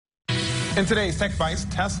In today's Techbytes,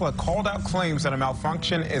 Tesla called out claims that a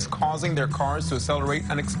malfunction is causing their cars to accelerate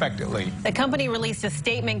unexpectedly. The company released a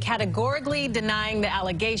statement categorically denying the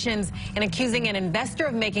allegations and accusing an investor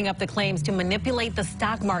of making up the claims to manipulate the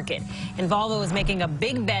stock market. And Volvo is making a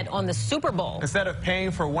big bet on the Super Bowl. Instead of paying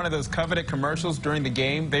for one of those coveted commercials during the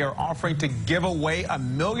game, they are offering to give away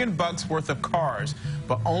 $1 million worth of cars,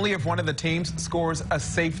 but only if one of the teams scores a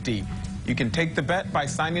safety. You can take the bet by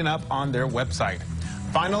signing up on their website.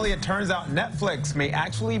 Finally, it turns out Netflix may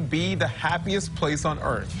actually be the happiest place on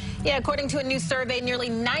earth. Yeah, according to a new survey, nearly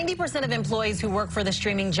 90% of employees who work for the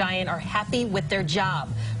streaming giant are happy with their job.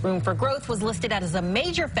 Room for growth was listed as a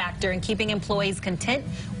major factor in keeping employees content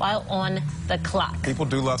while on the clock. People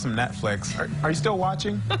do love some Netflix. Are you still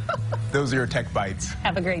watching? Those are your Tech Bites.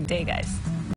 Have a great day, guys.